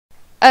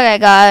Okay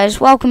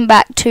guys, welcome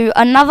back to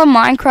another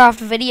Minecraft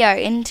video.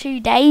 In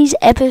today's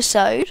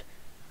episode,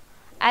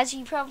 as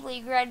you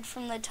probably read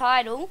from the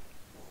title,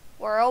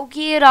 we're all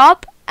geared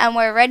up and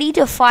we're ready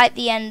to fight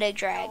the Ender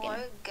Dragon.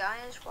 Hello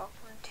guys,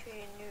 welcome to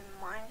a new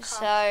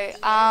Minecraft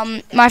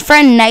So, my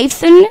friend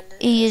Nathan,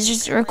 he is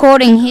just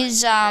recording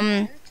his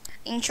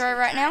intro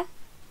right now.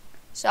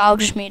 So I'll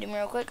just mute him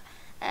real quick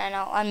and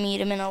I'll unmute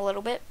him in a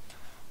little bit.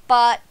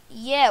 But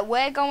yeah,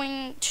 we're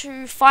going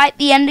to fight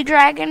the Ender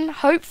Dragon,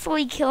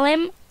 hopefully kill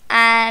him,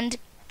 and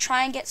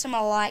try and get some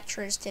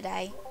elytras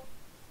today.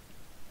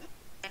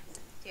 Do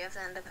you have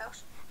the Ender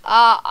pearls?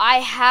 I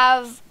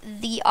have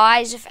the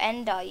Eyes of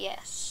Ender,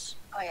 yes.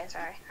 Oh yeah,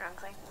 sorry, wrong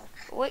thing.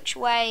 Which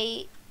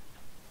way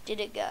did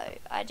it go?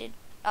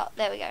 Oh,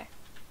 there we go.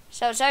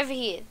 So it's over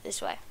here,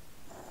 this way.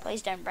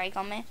 Please don't break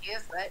on me. Do you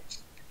have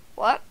boats?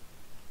 What?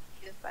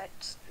 Do you have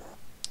boats?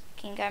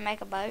 Can you go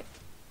make a boat?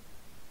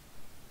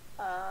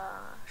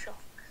 Sure.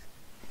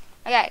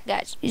 Okay,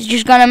 guys, he's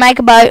just gonna make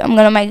a boat. I'm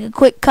gonna make a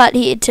quick cut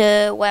here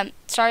to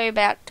sorry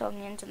about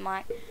talking into the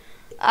mic.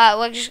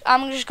 I'm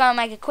just gonna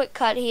make a quick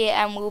cut here,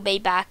 and we'll be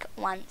back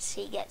once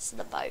he gets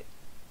the boat.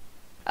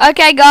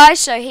 Okay, guys,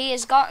 so he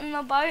has gotten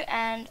the boat,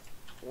 and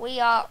we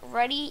are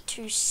ready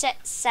to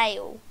set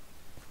sail.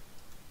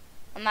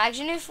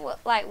 Imagine if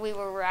we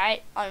were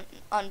right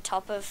on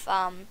top of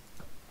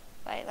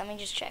Wait, let me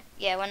just check.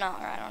 Yeah, we're not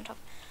right on top.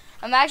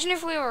 Imagine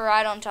if we were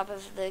right on top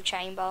of the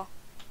chamber.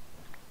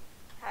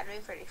 That'd be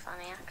pretty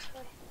funny,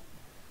 actually.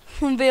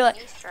 It'd be like,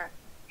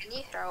 Can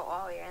you throw it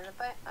while you're in the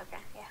boat? Okay,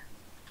 yeah.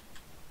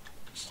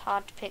 it's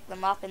hard to pick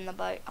them up in the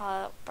boat.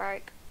 Oh, it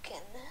broke.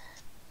 Can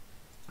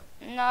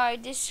No,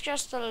 this is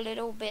just a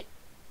little bit.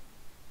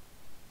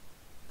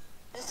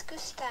 let's go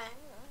stand.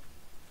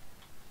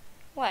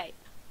 Wait,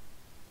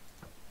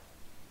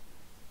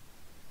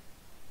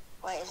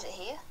 Wait, is it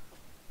here?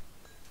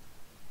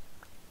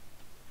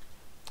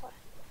 What?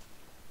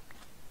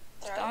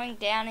 it's going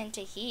down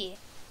into here.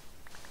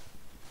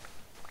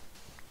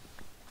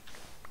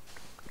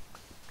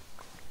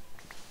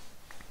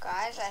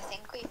 Guys, I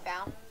think we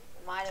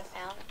might have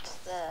found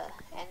the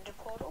Ender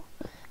portal.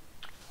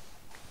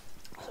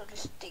 So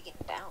just digging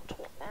down to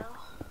it now.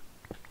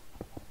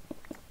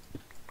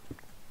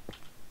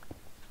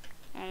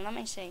 And let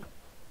me see.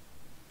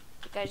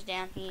 It goes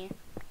down here.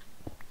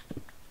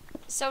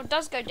 So it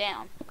does go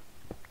down.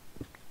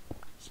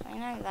 So I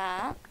know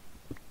that.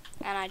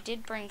 And I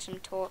did bring some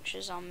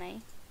torches on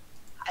me.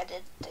 I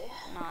did too.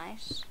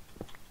 Nice.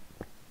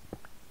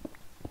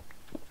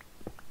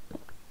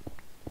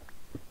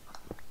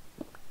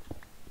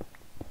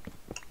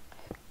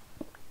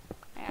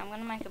 Okay, I'm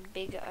gonna make a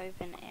big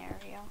open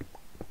area.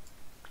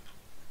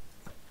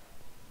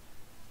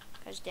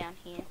 Goes down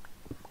here.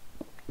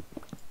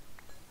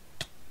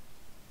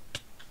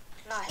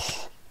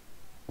 Nice.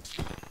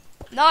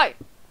 No!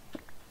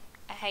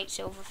 I hate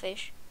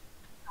silverfish.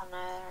 I know,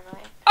 they're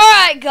annoying.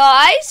 Alright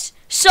guys,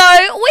 so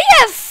we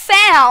have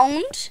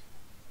found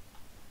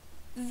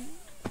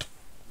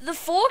the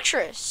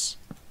fortress.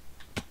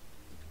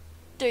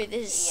 Dude,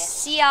 there's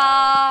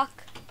Siak,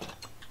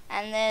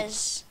 and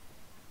there's...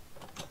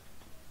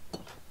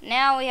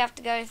 Now we have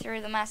to go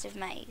through the massive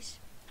maze.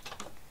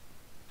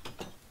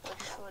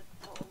 Which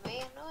would be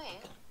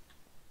annoying.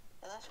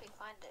 Unless we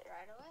find it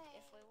right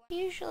away.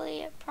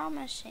 Usually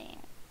promising.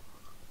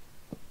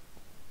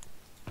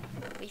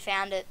 We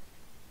found it.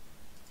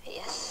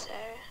 Yes,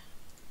 sir.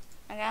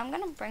 Okay, I'm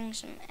gonna bring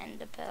some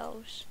ender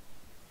pearls.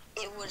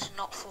 It was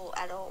not full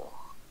at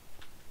all.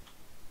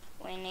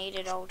 We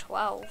needed all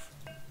 12.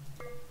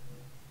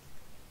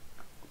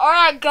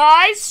 Alright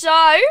guys,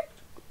 so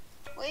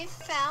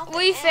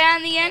We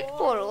found the end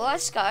portal.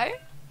 Let's go.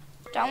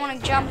 Don't want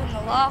to jump in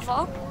the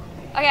lava.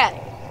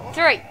 Okay,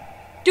 3,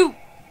 2,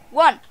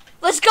 1.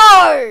 Let's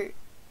go!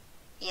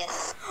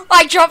 Yes.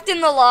 I dropped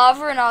in the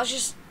lava and I was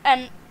just...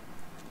 And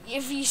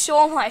if you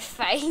saw my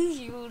face,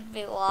 you would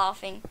be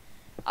laughing.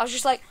 I was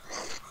just like...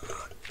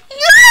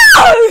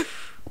 No!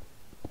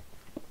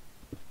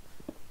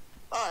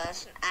 Oh,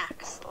 that's an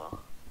axle.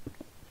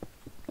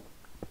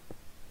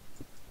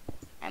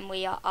 And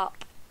we are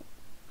up.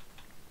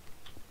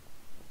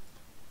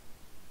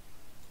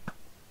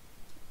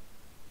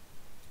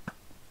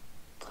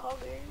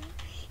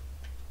 Poggers.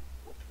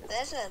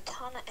 There's a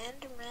ton of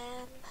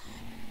Enderman.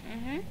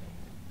 Mhm.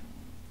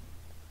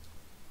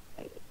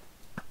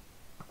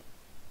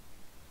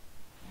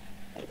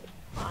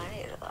 I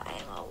need to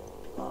aim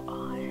a lot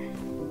higher.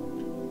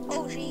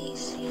 Oh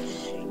jeez,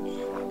 he's shooting.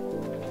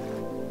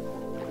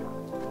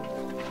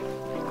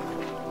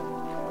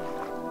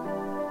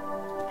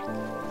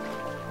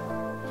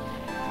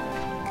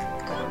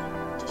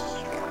 Gonna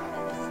destroy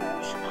the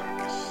first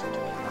nest.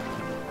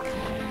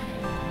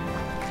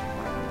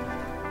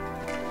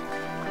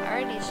 I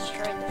already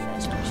destroyed the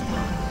first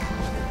one.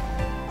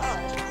 Oh,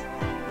 there's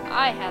nothing.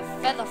 I have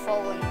feather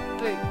falling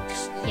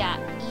boots, ya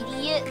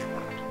idiot.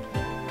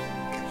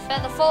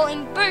 Feather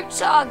falling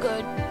boots are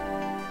good.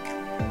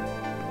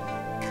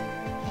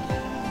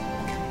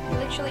 He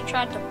literally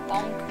tried to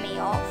bonk me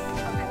off,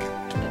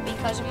 but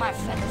because of my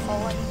feather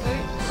falling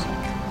boots,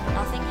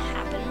 nothing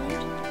happened.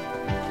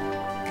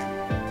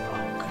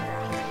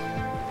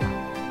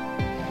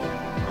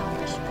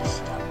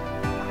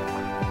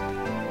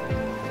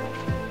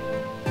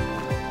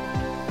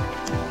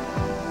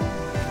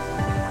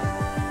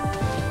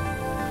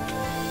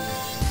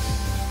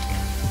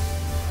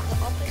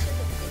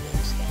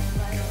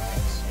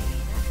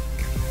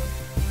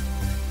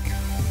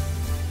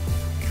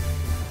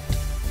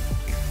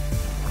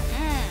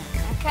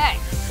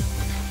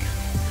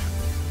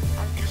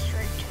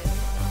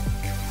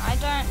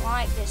 don't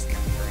like this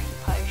lingering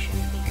potion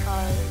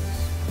because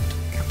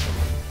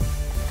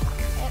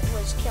it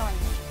was killing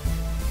me.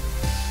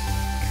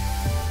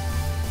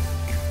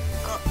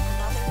 Got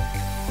another.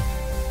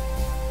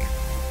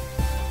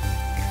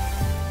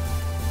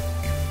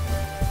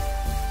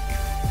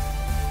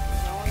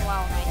 Going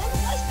well, mate.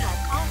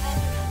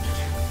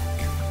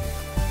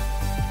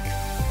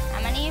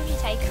 How many have you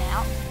taken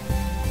out?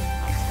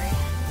 Like 3.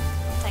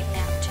 I've taken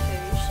out 2,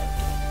 so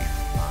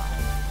 5.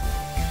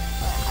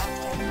 But I've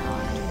taken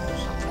out 2.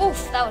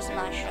 Oof, that was a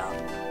nice shot.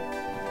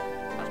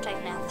 I've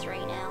taken out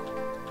 3 now.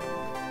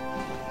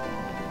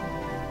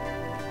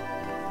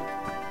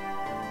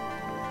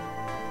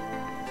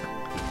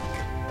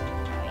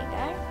 There we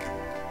go.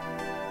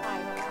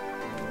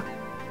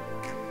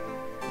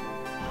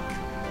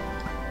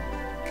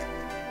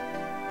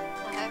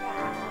 I hope I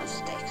run out of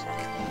sticks so I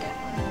can get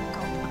my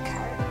golden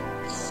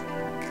carrots.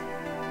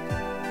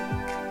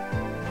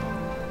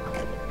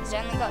 He's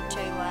only got 2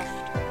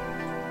 left.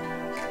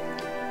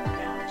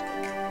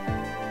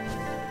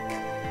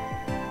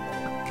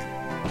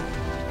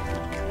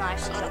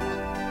 Nice.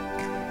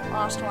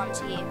 Last one's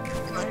here.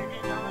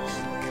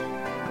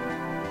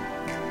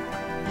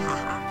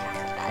 Haha,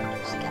 Cameron died to a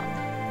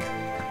skeleton.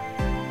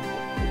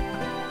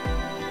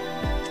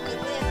 It's a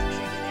good way of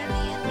tricking in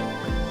the end.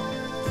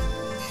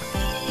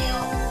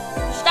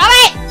 Stop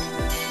it!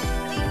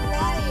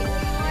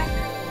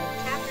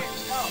 Cameron,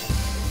 stop.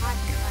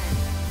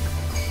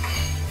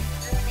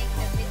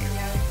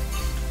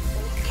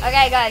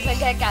 Okay guys.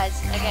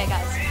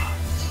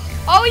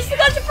 Oh, we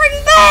forgot to bring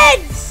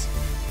beds!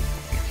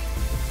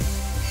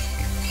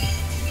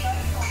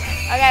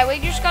 Okay, we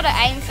just gotta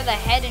aim for the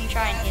head and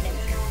try and hit him.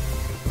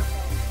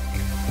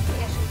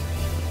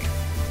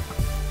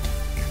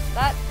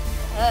 That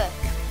hurt.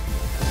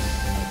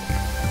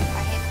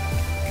 I hit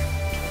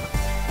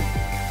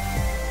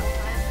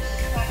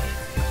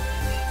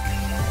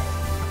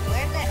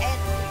where's the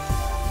end?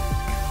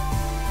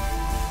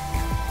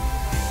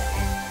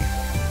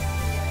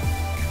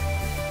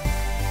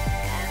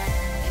 And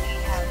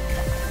we have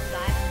the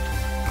diamond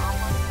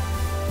armor,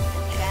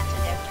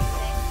 enchanted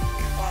everything.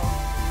 Well,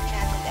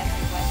 enchanted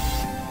every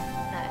weapon.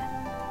 No,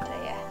 so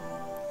yeah.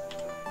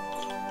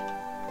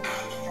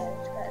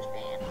 Those guys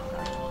being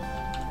okay.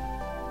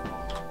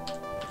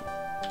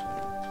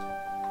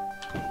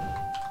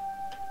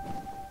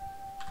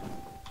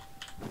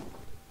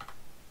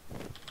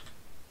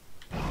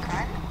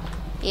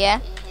 Yeah?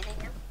 Are you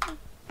hitting him?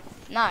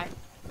 No.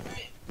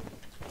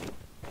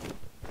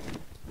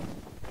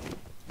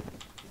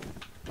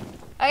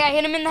 Okay,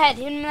 hit him in the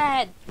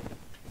head.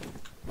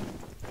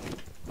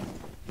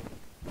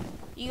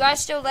 You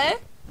guys still there?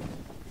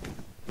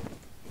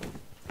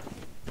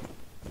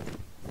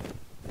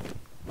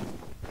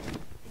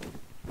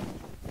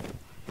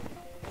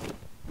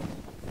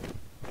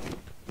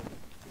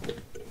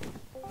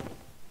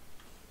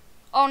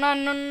 Oh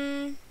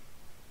no.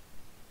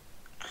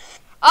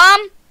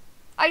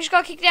 I just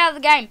got kicked out of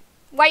the game.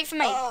 Wait for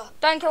me. Oh,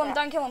 Don't kill him,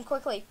 crap.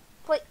 quickly.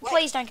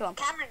 Please don't kill him.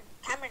 Cameron,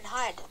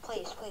 hide.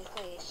 Please.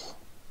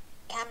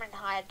 Cameron,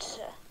 hide.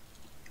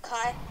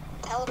 Kai,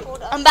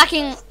 teleport us. I'm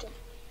backing.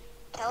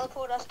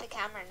 Teleport us to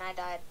Cameron. I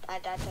died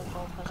to a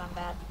ball because I'm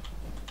bad.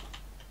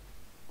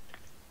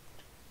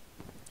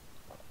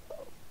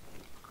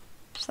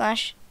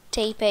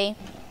 /TP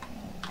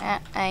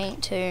at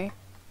A2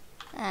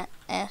 at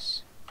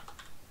S.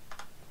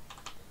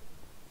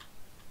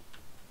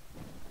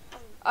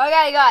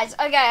 Okay, guys.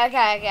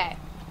 Okay.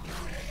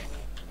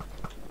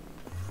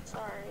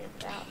 Sorry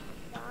about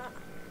that.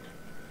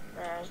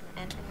 There's an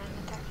enderman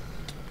attack.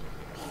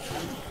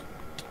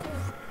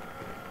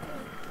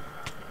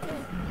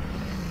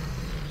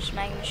 Just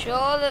making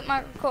sure that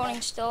my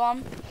recording's still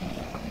on.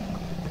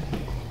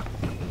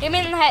 Hit him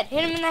in the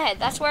head.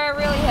 That's where it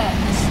really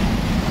hurts.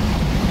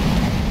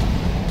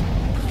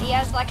 He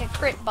has like a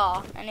crit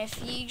bar, and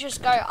if you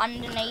just go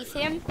underneath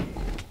him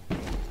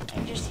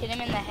and just hit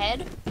him in the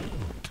head.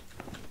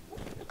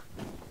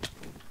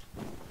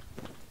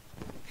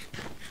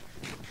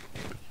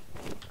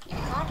 You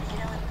can't hit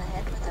him in the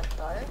head with a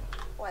bow.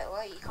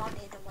 Wait, you can't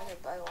hit him with a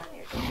bow when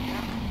you're doing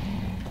that.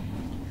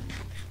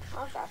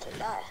 I'm about to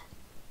die.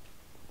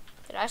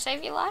 Did I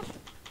save your life?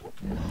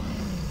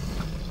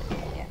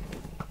 Yeah.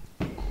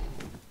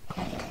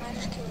 Can I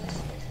just kill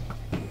this?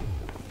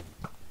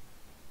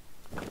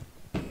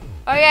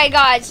 Okay,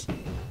 guys.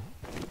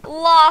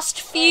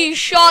 Last few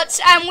shots,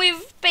 and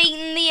we've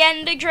beaten the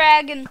Ender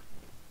Dragon.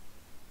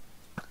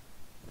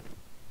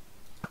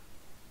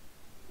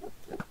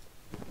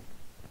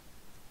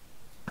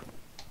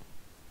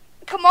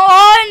 Come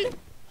on!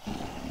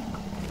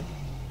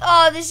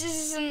 Oh, this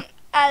isn't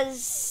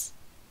as...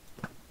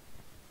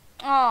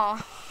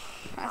 Oh,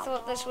 I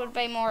thought this would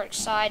be more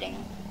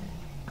exciting.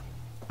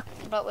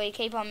 But we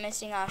keep on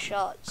missing our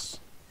shots.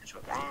 Just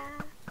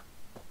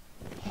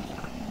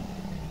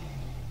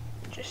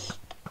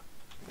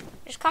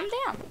come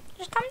down.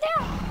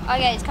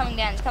 Okay, it's coming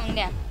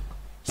down.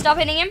 Stop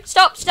hitting him.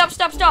 Stop.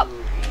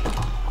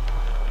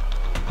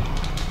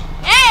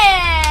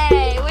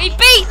 Hey! We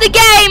beat the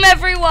game,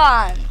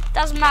 everyone!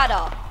 Doesn't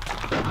matter.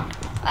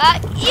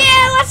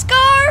 Yeah, let's go!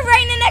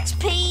 Raining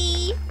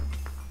XP!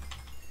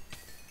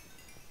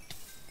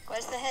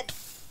 Where's the head?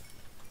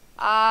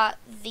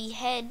 The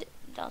head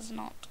does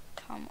not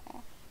come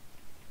off.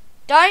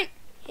 Don't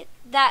hit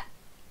that.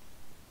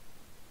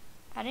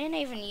 I didn't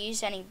even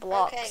use any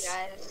blocks. Okay,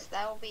 guys,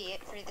 that will be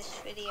it for this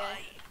video.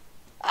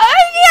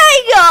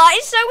 Okay,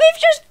 guys, so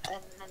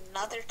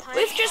Another time.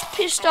 we've just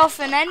pissed off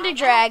an ender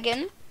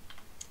dragon.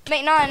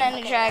 Not an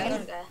ender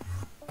dragon.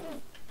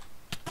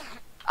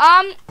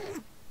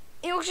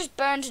 He'll just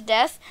burn to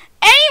death.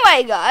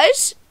 Anyway,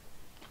 guys,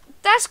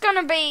 that's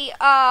gonna be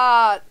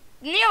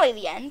nearly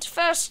the end.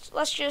 First,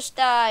 let's just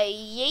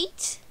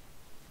yeet.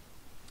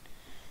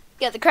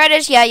 Get the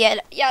credits.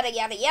 Yada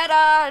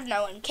yada.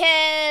 No one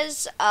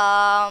cares.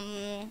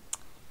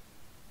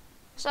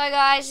 So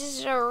guys, this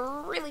is a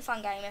really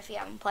fun game if you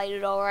haven't played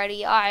it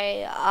already.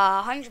 I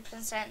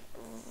 100%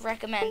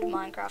 recommend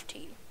Minecraft to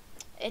you.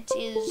 It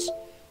is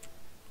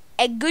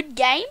a good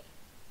game.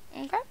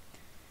 Okay.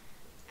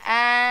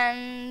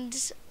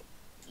 And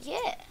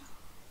yeah.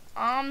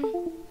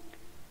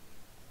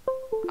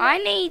 I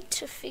need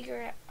to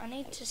figure out, I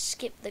need to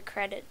skip the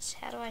credits.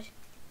 How do I?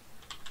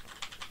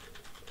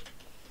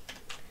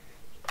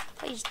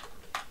 Please.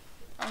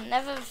 I've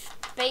never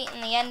beaten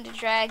the Ender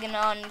Dragon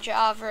on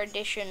Java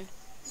Edition.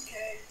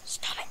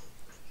 Stop it.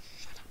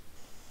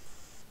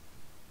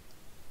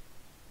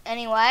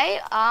 Anyway,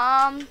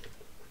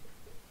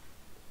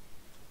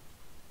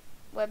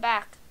 we're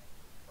back.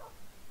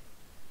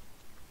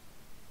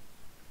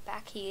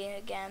 Back here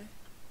again.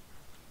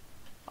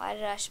 Why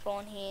did I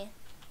spawn here?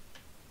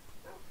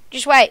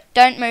 Just wait.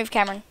 Don't move,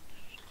 Cameron.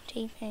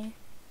 TP.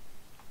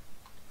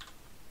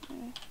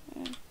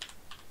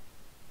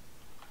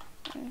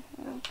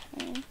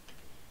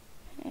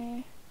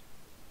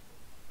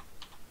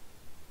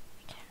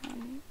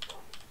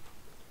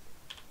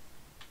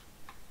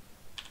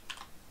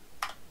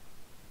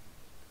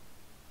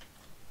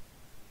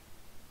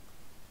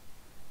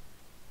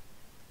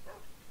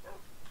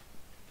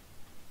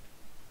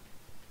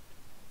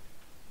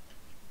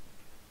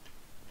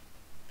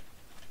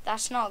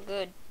 That's not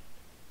good.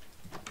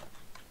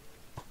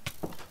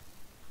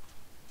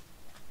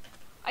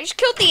 I just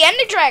killed the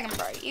Ender Dragon,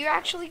 bro. You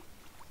actually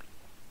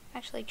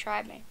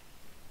tried me.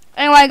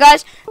 Anyway,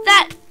 guys,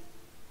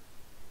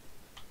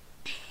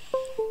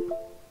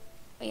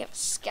 we have a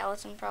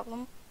skeleton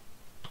problem.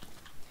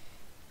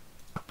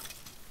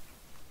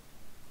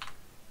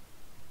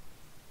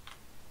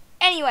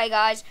 Anyway,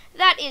 guys,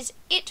 that is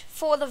it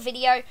for the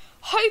video.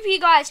 Hope you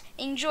guys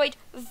enjoyed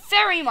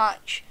very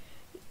much.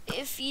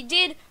 If you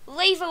did,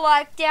 leave a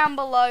like down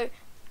below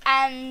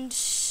and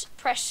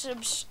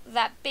press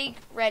that big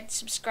red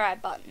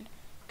subscribe button.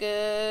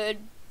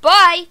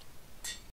 Goodbye.